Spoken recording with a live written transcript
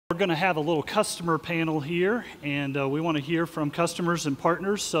going to have a little customer panel here, and we want to hear from customers and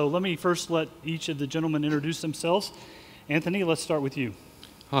partners. So let me first let each of the gentlemen introduce themselves. Anthony, let's start with you.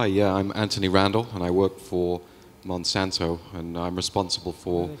 Hi, yeah, I'm Anthony Randall, and I work for Monsanto, and I'm responsible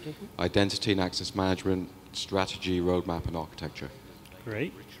for identity and access management, strategy, roadmap, and architecture.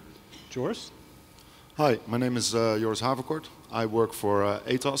 Great. Joris? Hi, my name is Joris Haverkort. I work for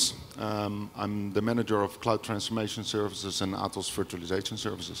Atos. I'm the manager of cloud transformation services and Atos virtualization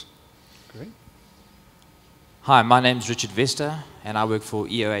services. Great. Hi, my name is Richard Vester, and I work for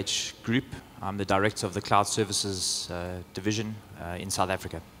EOH Group. I'm the director of the cloud services division in South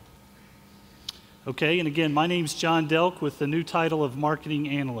Africa. Okay, and again, my name's John Delk with the new title of marketing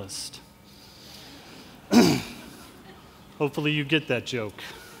analyst. Hopefully you get that joke.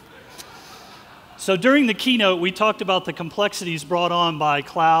 So during the keynote, we talked about the complexities brought on by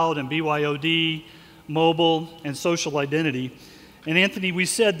cloud and BYOD, mobile, and social identity. And Anthony, we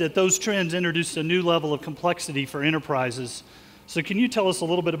said that those trends introduced a new level of complexity for enterprises. So can you tell us a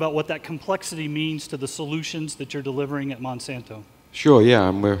little bit about what that complexity means to the solutions that you're delivering at Monsanto? Sure, yeah,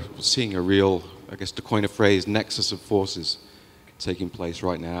 and we're seeing a real, I guess to coin a phrase, nexus of forces taking place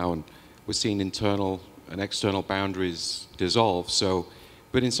right now, and we're seeing internal and external boundaries dissolve. So,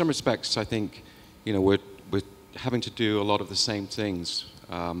 but in some respects, I think, you know, we're having to do a lot of the same things.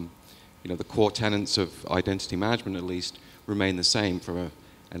 You know, the core tenets of identity management, at least, remain the same from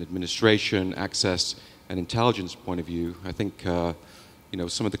an administration, access, and intelligence point of view. I think, you know,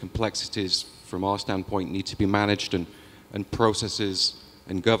 some of the complexities from our standpoint need to be managed, and processes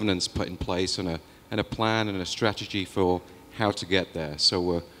and governance put in place, and a plan and a strategy for how to get there. So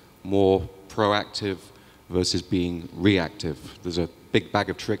we're more proactive versus being reactive. There's a big bag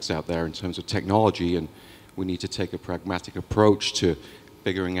of tricks out there in terms of technology, and we need to take a pragmatic approach to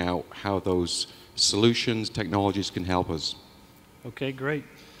figuring out how those solutions, technologies can help us. Okay, great.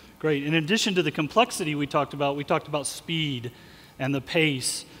 Great. In addition to the complexity we talked about speed and the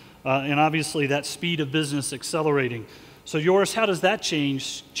pace, and obviously that speed of business accelerating. So Joris, how does that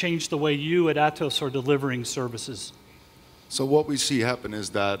change the way you at Atos are delivering services? So what we see happen is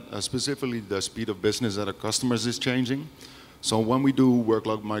that specifically the speed of business at our customers is changing. So when we do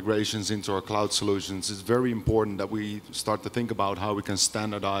workload migrations into our cloud solutions, it's very important that we start to think about how we can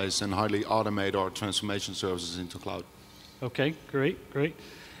standardize and highly automate our transformation services into cloud. Okay, great, great.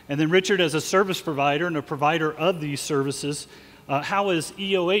 And then Richard, as a service provider and a provider of these services, how has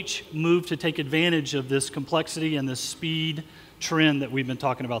EOH moved to take advantage of this complexity and this speed trend that we've been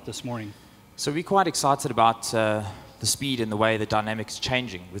talking about this morning? So we're quite excited about the speed and the way the dynamics are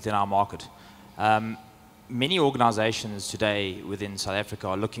changing within our market. Many organizations today within South Africa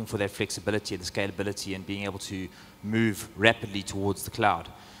are looking for that flexibility and the scalability and being able to move rapidly towards the cloud.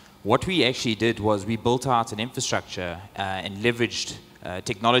 What we actually did was we built out an infrastructure and leveraged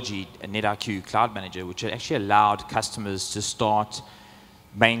technology, a NetIQ Cloud Manager, which actually allowed customers to start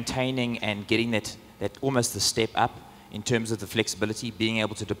maintaining and getting that almost the step up in terms of the flexibility, being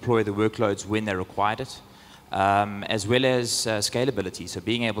able to deploy the workloads when they required it. As well as scalability, so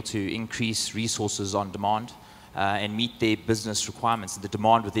being able to increase resources on demand and meet their business requirements, the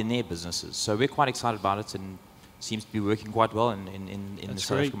demand within their businesses. So we're quite excited about it, and seems to be working quite well in the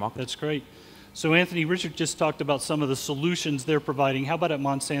South African market. That's great. So Anthony, Richard just talked about some of the solutions they're providing. How about at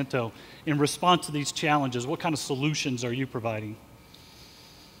Monsanto? In response to these challenges, what kind of solutions are you providing?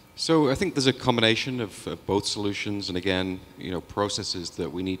 So I think there's a combination of both solutions, and again, you know, processes that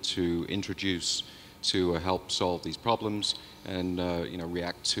we need to introduce to help solve these problems and you know,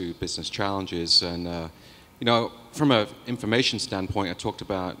 react to business challenges. And you know, from an information standpoint, I talked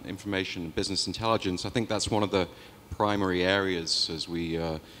about information and business intelligence. I think that's one of the primary areas as we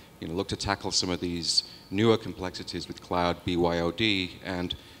you know, look to tackle some of these newer complexities with cloud, BYOD,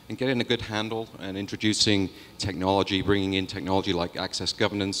 and getting a good handle and introducing technology, bringing in technology like access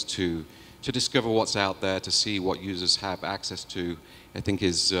governance to discover what's out there, to see what users have access to. I think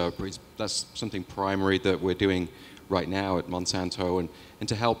that's something primary that we're doing right now at Monsanto, and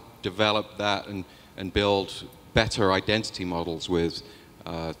to help develop that and build better identity models with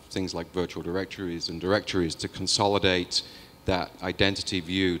things like virtual directories and directories to consolidate that identity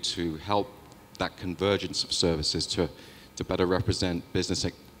view, to help that convergence of services to better represent business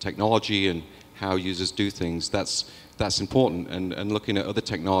technology and how users do things. That's important, and looking at other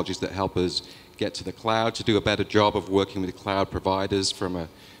technologies that help us get to the cloud, to do a better job of working with cloud providers from a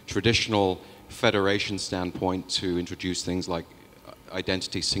traditional federation standpoint, to introduce things like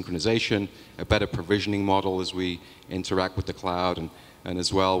identity synchronization, a better provisioning model as we interact with the cloud, and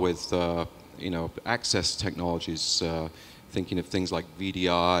as well with you know, access technologies, thinking of things like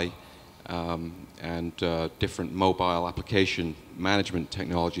VDI, and different mobile application management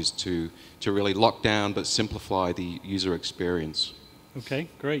technologies to really lock down but simplify the user experience. Okay,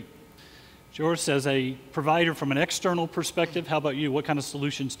 great. Joris, as a provider from an external perspective, how about you? What kind of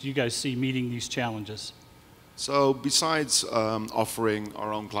solutions do you guys see meeting these challenges? So besides offering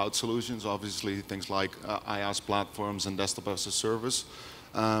our own cloud solutions, obviously things like IaaS platforms and desktop as a service,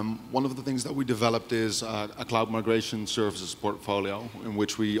 one of the things that we developed is a cloud migration services portfolio in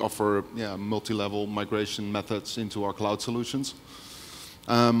which we offer multi-level migration methods into our cloud solutions.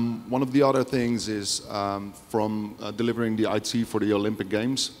 One of the other things is from delivering the IT for the Olympic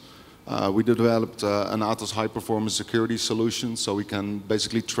Games. We developed an Atos high-performance security solution, so we can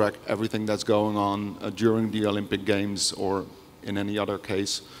basically track everything that's going on during the Olympic Games or in any other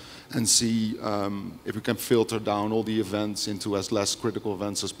case, and see if we can filter down all the events into as less critical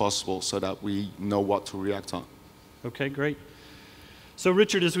events as possible so that we know what to react on. Okay, great. So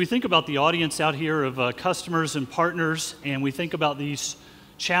Richard, as we think about the audience out here of customers and partners, and we think about these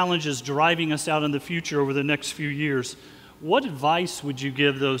challenges driving us out in the future over the next few years, what advice would you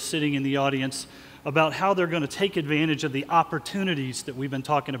give those sitting in the audience about how they're going to take advantage of the opportunities that we've been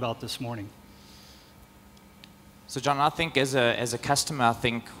talking about this morning? So John, I think as a customer, I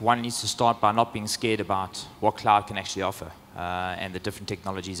think one needs to start by not being scared about what cloud can actually offer and the different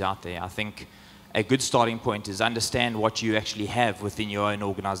technologies out there. I think a good starting point is understand what you actually have within your own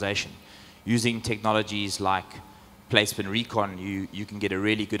organization. Using technologies like placement recon, you can get a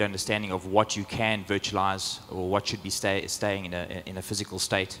really good understanding of what you can virtualize or what should be staying in a physical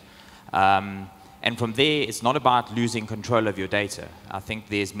state. And from there, it's not about losing control of your data. I think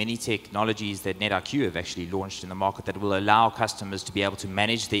there's many technologies that NetIQ have actually launched in the market that will allow customers to be able to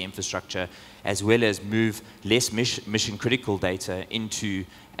manage their infrastructure as well as move less mission-critical data into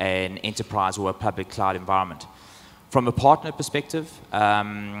an enterprise or a public cloud environment. From a partner perspective,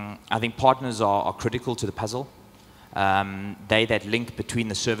 I think partners are critical to the puzzle. They that link between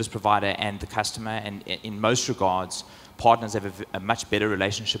the service provider and the customer, and in most regards, partners have a much better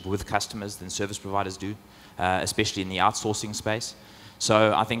relationship with customers than service providers do, especially in the outsourcing space.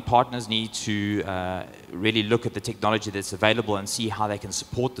 So I think partners need to really look at the technology that's available and see how they can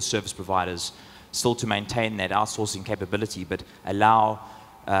support the service providers still to maintain that outsourcing capability, but allow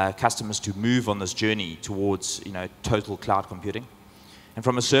customers to move on this journey towards total cloud computing. And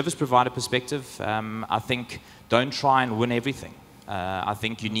from a service provider perspective, I think don't try and win everything. I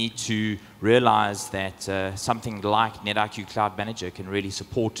think you need to realize that something like NetIQ Cloud Manager can really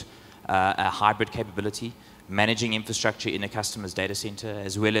support a hybrid capability, managing infrastructure in a customer's data center,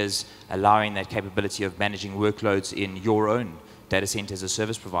 as well as allowing that capability of managing workloads in your own data center as a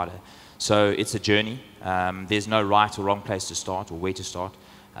service provider. So it's a journey. There's no right or wrong place to start or where to start.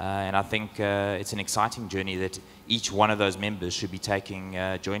 And I think it's an exciting journey that each one of those members should be taking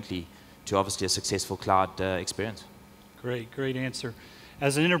jointly to obviously a successful cloud experience. Great, great answer.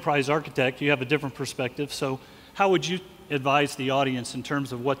 As an enterprise architect, you have a different perspective. So how would you advise the audience in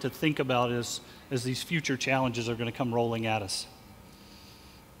terms of what to think about as these future challenges are going to come rolling at us?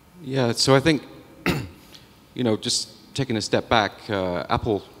 Yeah, so I think, just taking a step back,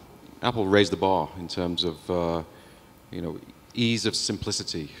 Apple raised the bar in terms of, ease of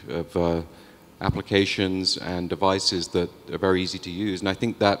simplicity of applications and devices that are very easy to use. And I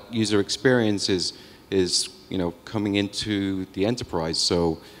think that user experience is coming into the enterprise.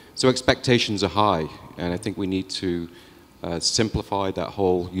 So expectations are high, and I think we need to simplify that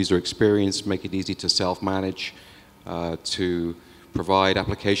whole user experience, make it easy to self-manage, to provide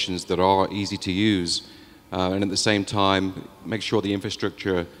applications that are easy to use, and at the same time, make sure the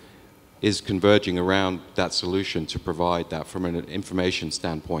infrastructure is converging around that solution to provide that from an information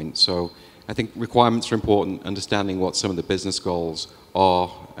standpoint. So I think requirements are important, understanding what some of the business goals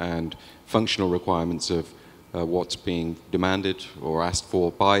are and functional requirements of what's being demanded or asked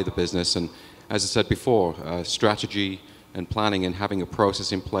for by the business. And as I said before, strategy and planning and having a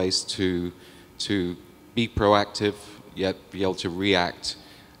process in place to be proactive, yet be able to react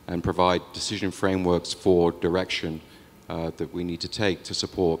and provide decision frameworks for direction that we need to take to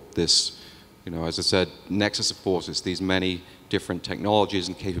support this, as I said, nexus of forces, these many different technologies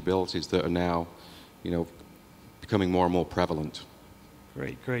and capabilities that are now, becoming more and more prevalent.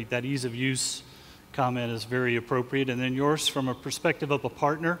 Great, great. That ease of use comment is very appropriate. And then yours, from a perspective of a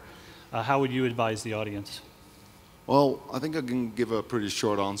partner, how would you advise the audience? Well, I think I can give a pretty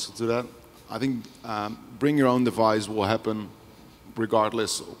short answer to that. I think bring your own device will happen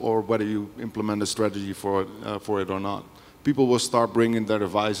regardless, or whether you implement a strategy for it or not. People will start bringing their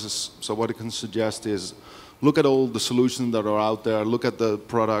devices. So what I can suggest is look at all the solutions that are out there, look at the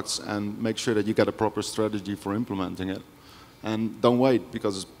products, and make sure that you get a proper strategy for implementing it. And don't wait,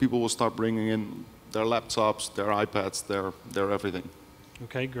 because people will start bringing in their laptops, their iPads, their everything.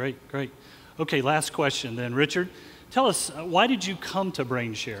 Okay, great, great. Okay, last question then. Richard, tell us, why did you come to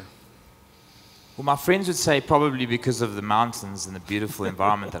BrainShare? Well, my friends would say probably because of the mountains and the beautiful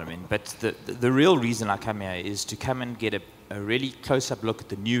environment that I'm in. But the real reason I come here is to come and get a really close-up look at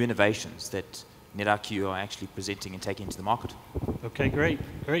the new innovations that NetIQ are actually presenting and taking to the market. Okay, great,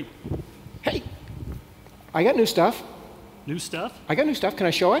 great. Hey, I got new stuff. New stuff? I got new stuff. Can I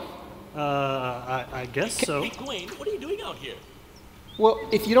show it? I guess so. Hey, Dwayne, what are you doing out here? Well,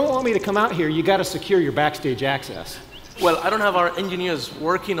 if you don't want me to come out here, you got to secure your backstage access. Well, I don't have our engineers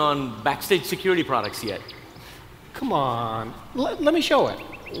working on backstage security products yet. Come on. Let me show it.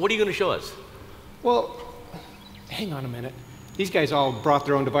 What are you going to show us? Well, hang on a minute. These guys all brought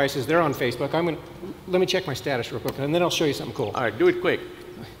their own devices. They're on Facebook. Let me check my status real quick, and then I'll show you something cool. All right, do it quick.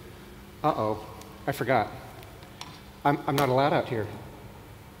 Uh-oh. I forgot. I'm not allowed out here.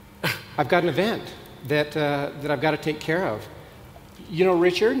 I've got an event that I've got to take care of. You know,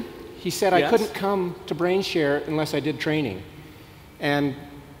 Richard, he said Yes? I couldn't come to BrainShare unless I did training. And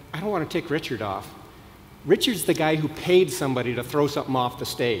I don't want to tick Richard off. Richard's the guy who paid somebody to throw something off the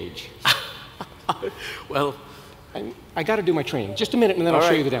stage. Well, I got to do my training. Just a minute, and then I'll all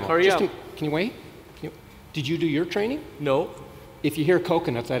show right, you the demo. hurry up. Can you wait? Did you do your training? no. If you hear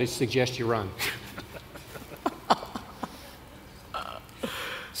coconuts, I'd suggest you run.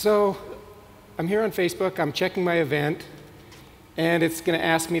 So I'm here on Facebook. I'm checking my event, and it's going to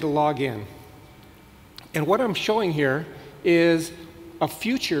ask me to log in. And what I'm showing here is a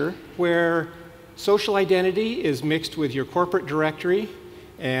future where social identity is mixed with your corporate directory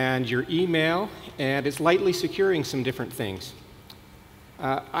and your email, and it's lightly securing some different things.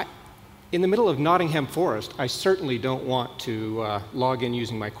 In the middle of Nottingham Forest, I certainly don't want to log in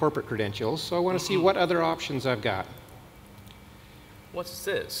using my corporate credentials, so I want to see what other options I've got. What's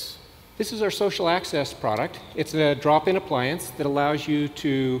this? This is our social access product. It's a drop-in appliance that allows you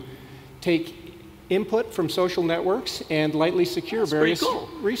to take input from social networks and lightly secure That's pretty various cool.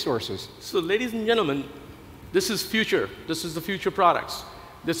 resources. So, ladies and gentlemen, this is future. This is the future products.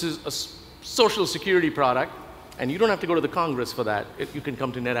 This is a social security product, and you don't have to go to the Congress for that. You can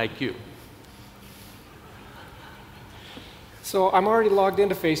come to NetIQ. So I'm already logged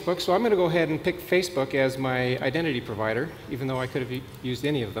into Facebook, so I'm going to go ahead and pick Facebook as my identity provider, even though I could have used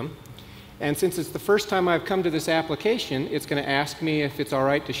any of them. And since it's the first time I've come to this application, it's going to ask me if it's all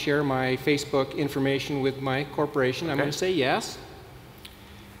right to share my Facebook information with my corporation. I'm going to say yes.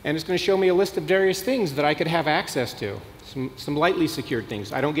 And it's going to show me a list of various things that I could have access to, some lightly secured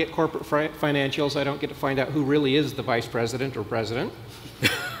things. I don't get corporate financials. I don't get to find out who really is the vice president or president.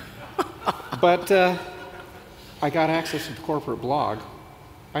 But I got access to the corporate blog.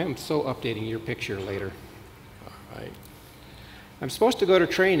 I am so updating your picture later. All right. I'm supposed to go to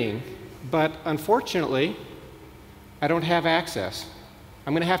training, but unfortunately, I don't have access.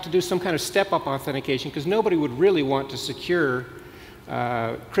 I'm going to have to do some kind of step-up authentication because nobody would really want to secure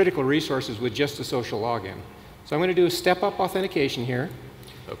critical resources with just a social login. So I'm going to do a step-up authentication here.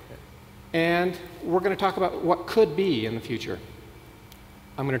 Okay. And we're going to talk about what could be in the future.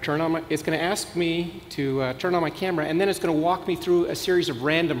 I'm going to turn on it's going to ask me to turn on my camera, and then it's going to walk me through a series of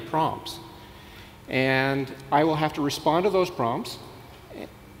random prompts. And I will have to respond to those prompts,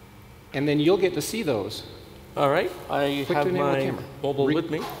 and then you'll get to see those. All right. I Click have the name of the my camera. mobile with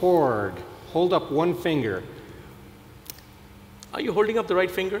me. Record. Hold up one finger. Are you holding up the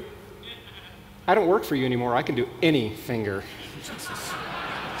right finger? I don't work for you anymore. I can do any finger.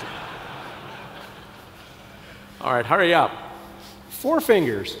 All right, hurry up. 4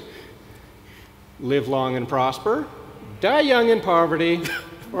 fingers. Live long and prosper, die young in poverty,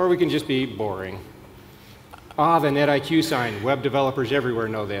 or we can just be boring. Ah, the NetIQ sign. Web developers everywhere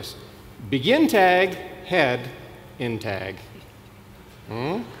know this. Begin tag, head, in tag.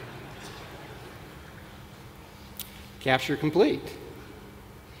 Capture complete.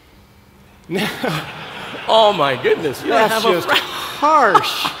 Oh my goodness, you don't That's have just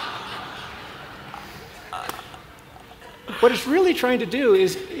harsh. What it's really trying to do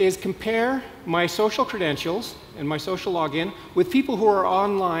is compare my social credentials and my social login with people who are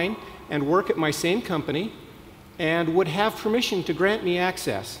online and work at my same company and would have permission to grant me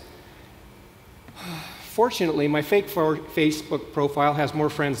access. Fortunately, my fake Facebook profile has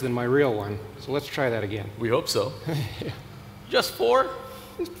more friends than my real one, so let's try that again. We hope so. Just 4?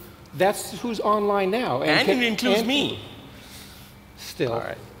 That's who's online now. And it includes me. Still. All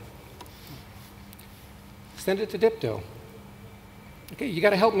right. Send it to Dipto. Okay, you got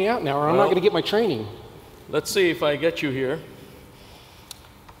to help me out now, or I'm not going to get my training. Let's see if I get you here.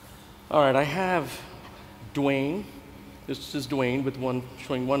 All right, I have Dwayne, This is Dwayne with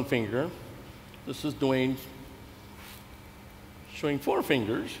showing one finger. This is Dwayne showing 4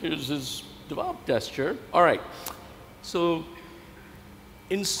 fingers. Here's his devout gesture. All right. So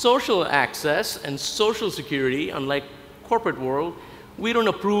in social access and social security, unlike corporate world, we don't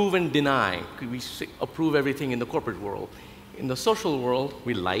approve and deny. We approve everything in the corporate world. In the social world,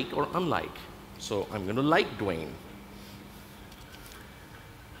 we like or unlike. So I'm going to like Dwayne.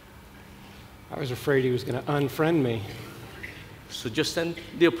 I was afraid he was going to unfriend me. So just send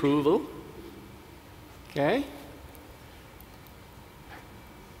the approval. Okay.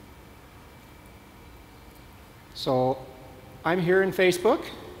 So I'm here in Facebook,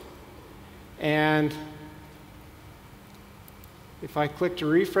 and if I click to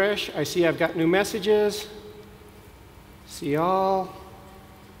refresh, I see I've got new messages. See all.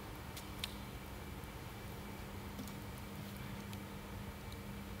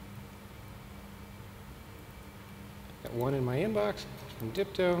 Got one in my inbox from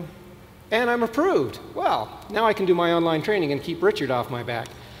Dipto. And I'm approved. Well, now I can do my online training and keep Richard off my back.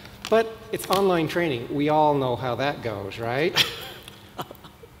 But it's online training. We all know how that goes, right?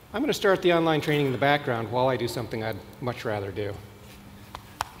 I'm going to start the online training in the background while I do something I'd much rather do.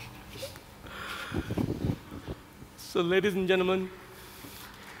 So, ladies and gentlemen,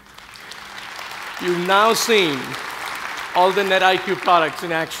 you've now seen all the NetIQ products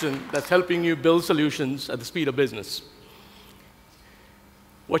in action that's helping you build solutions at the speed of business.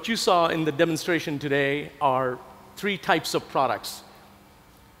 What you saw in the demonstration today are 3 types of products.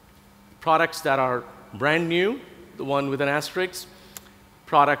 Products that are brand new, the one with an asterisk,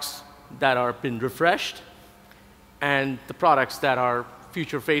 products that are been refreshed, and the products that are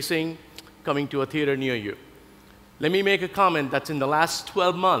future-facing, coming to a theater near you. Let me make a comment that's in the last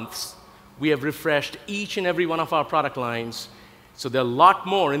 12 months, we have refreshed each and every one of our product lines. So there are a lot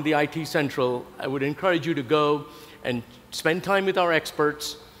more in the IT Central. I would encourage you to go and spend time with our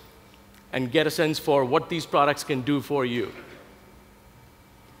experts and get a sense for what these products can do for you.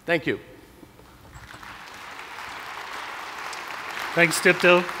 Thank you. Thanks,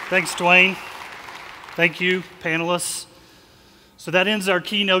 Dipto. Thanks, Dwayne. Thank you, panelists. So that ends our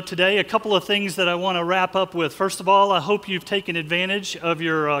keynote today. A couple of things that I want to wrap up with. First of all, I hope you've taken advantage of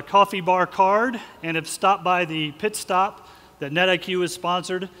your coffee bar card and have stopped by the pit stop that NetIQ has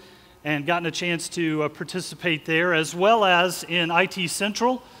sponsored and gotten a chance to participate there, as well as in IT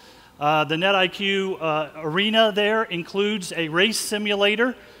Central. The NetIQ arena there includes a race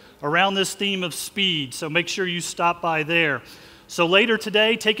simulator around this theme of speed, so make sure you stop by there. So later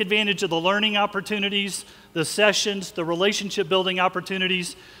today, take advantage of the learning opportunities, the sessions, the relationship building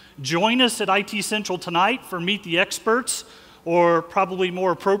opportunities. Join us at IT Central tonight for Meet the Experts, or probably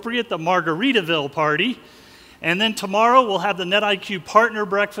more appropriate, the Margaritaville party. And then tomorrow we'll have the NetIQ Partner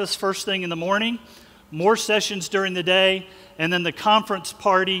Breakfast first thing in the morning, more sessions during the day, and then the conference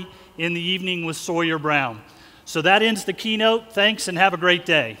party in the evening with Sawyer Brown. So that ends the keynote. Thanks and have a great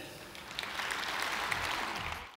day.